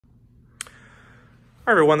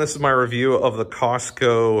Hi everyone, this is my review of the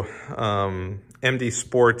Costco MD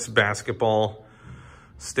Sports basketball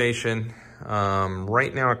station.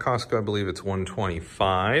 Right now at Costco, I believe it's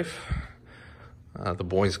 $125. The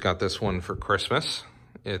boys got this one for Christmas.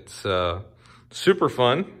 It's super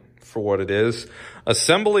fun for what it is.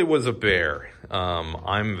 Assembly was a bear.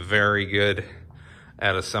 I'm very good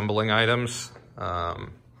at assembling items.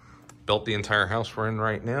 Built the entire house we're in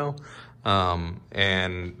right now.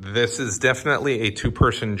 And this is definitely a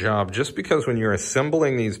two-person job, just because when you're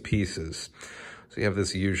assembling these pieces, so you have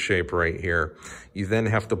this U shape right here, you then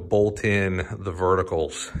have to bolt in the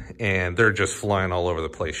verticals, and they're just flying all over the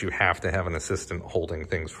place. You have to have an assistant holding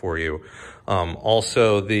things for you.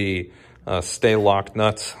 Also the stay locked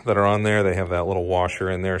nuts that are on there, they have that little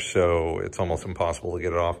washer in there, so it's almost impossible to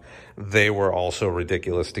get it off. They were also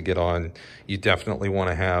ridiculous to get on. You definitely want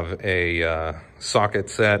to have a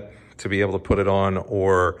socket set to be able to put it on,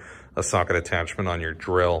 or a socket attachment on your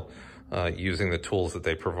drill. Using the tools that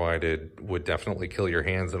they provided would definitely kill your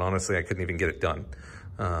hands, and honestly, I couldn't even get it done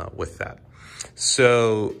with that.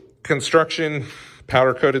 So construction,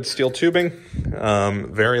 powder coated steel tubing,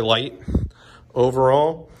 very light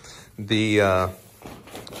overall. The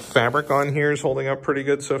fabric on here is holding up pretty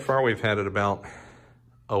good so far. We've had it about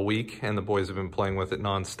a week and the boys have been playing with it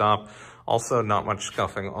nonstop. Also, not much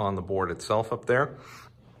scuffing on the board itself up there.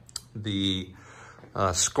 The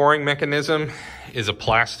scoring mechanism is a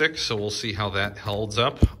plastic, so we'll see how that holds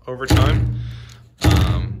up over time.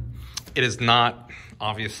 It is not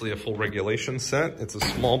obviously a full regulation set. It's a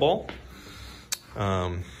small ball,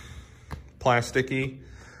 plasticky.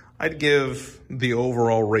 I'd give the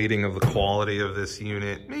overall rating of the quality of this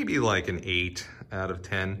unit maybe like an 8 out of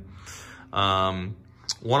 10.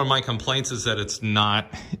 One of my complaints is that it's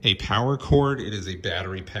not a power cord. It is a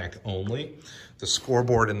battery pack only. The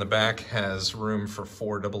scoreboard in the back has room for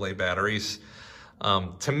 4 AA batteries.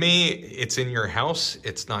 To me, it's in your house.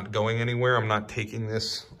 It's not going anywhere. I'm not taking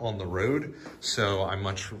this on the road, so I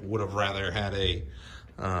much would have rather had a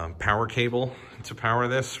power cable to power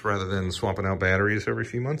this rather than swapping out batteries every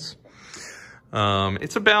few months.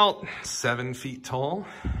 It's about 7 feet tall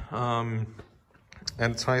at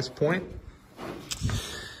its highest point.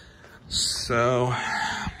 So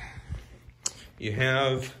you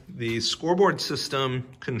have the scoreboard system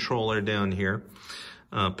controller down here.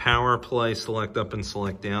 Power, play, select up and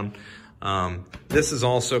select down. This is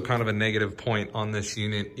also kind of a negative point on this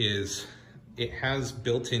unit, is it has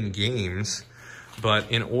built-in games,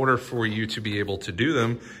 but in order for you to be able to do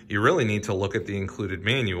them, you really need to look at the included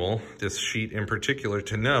manual, this sheet in particular,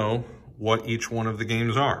 to know what each one of the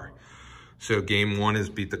games are. So game 1 is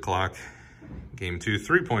beat the clock. Game 2,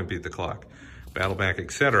 3-point beat the clock. Battle back,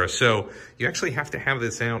 etc. So you actually have to have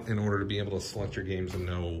this out in order to be able to select your games and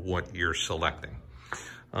know what you're selecting.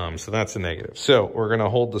 So that's a negative. So we're gonna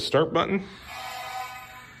hold the start button.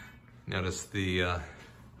 Notice the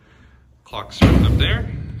clock starting up there.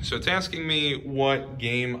 So it's asking me what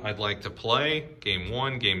game I'd like to play. Game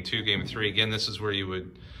 1, game 2, game 3. Again, this is where you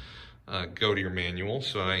would go to your manual.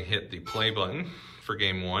 So I hit the play button for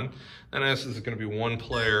game 1. Then this is gonna be 1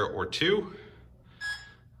 player or 2.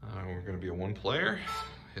 We're going to be a 1 player.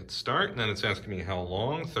 Hit start, and then it's asking me how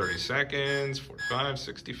long, 30 seconds, 45,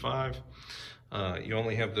 65. You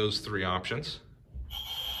only have those 3 options.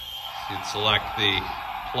 So you'd select the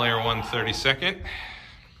player 1 30-second. It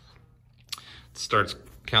starts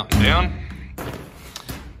counting down.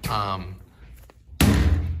 I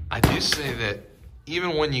do say that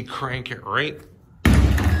even when you crank it right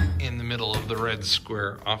in the middle of the red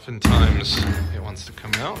square, oftentimes it wants to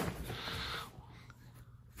come out.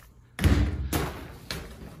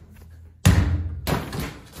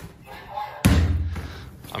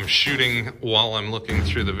 I'm shooting while I'm looking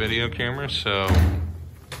through the video camera, so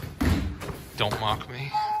don't mock me.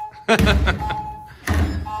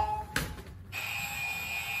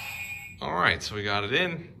 All right, so we got it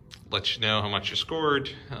in. Let you know how much you scored.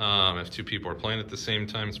 If 2 people are playing at the same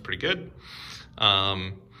time, it's pretty good.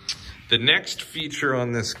 The next feature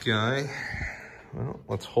on this guy, well,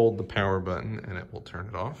 let's hold the power button and it will turn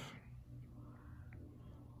it off.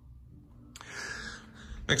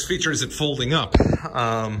 Next feature is it folding up.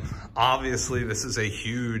 Obviously, this is a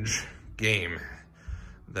huge game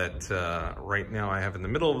that right now I have in the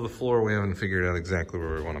middle of the floor. We haven't figured out exactly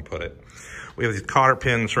where we want to put it. We have these cotter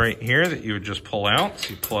pins right here that you would just pull out.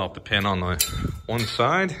 So you pull out the pin on the one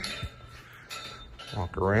side,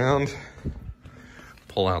 walk around,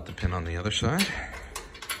 pull out the pin on the other side.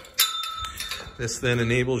 This then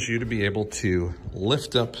enables you to be able to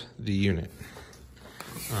lift up the unit.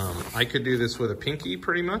 I could do this with a pinky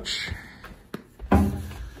pretty much.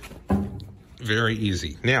 Very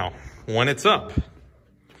easy. Now, when it's up,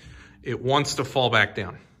 it wants to fall back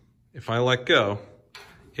down. If I let go,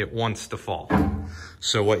 it wants to fall.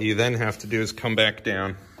 So what you then have to do is come back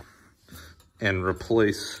down and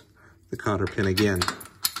replace the cotter pin again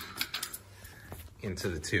into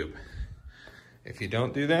the tube. If you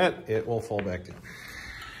don't do that, it will fall back down.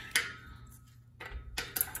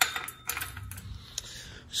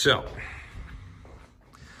 So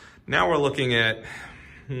now we're looking at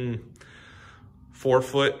 4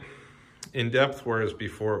 foot in depth, whereas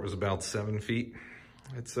before it was about 7 feet,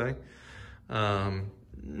 I'd say.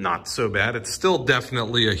 Not so bad. It's still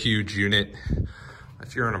definitely a huge unit.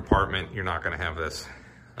 If you're in an apartment, you're not gonna have this.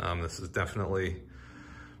 This is definitely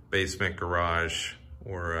basement, garage,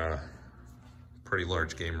 or a pretty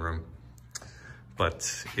large game room.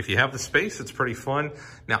 But if you have the space, it's pretty fun.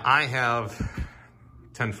 Now I have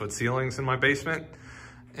 10-foot ceilings in my basement,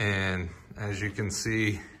 and as you can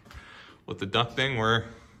see with the ducting, we're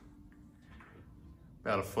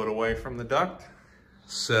about 1 foot away from the duct.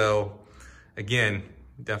 So again,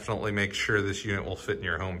 definitely make sure this unit will fit in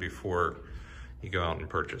your home before you go out and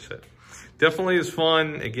purchase it. Definitely is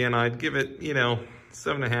fun. Again, I'd give it,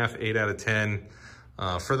 7.5, 8 out of 10.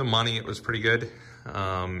 For the money, it was pretty good.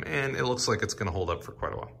 And it looks like it's gonna hold up for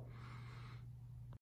quite a while.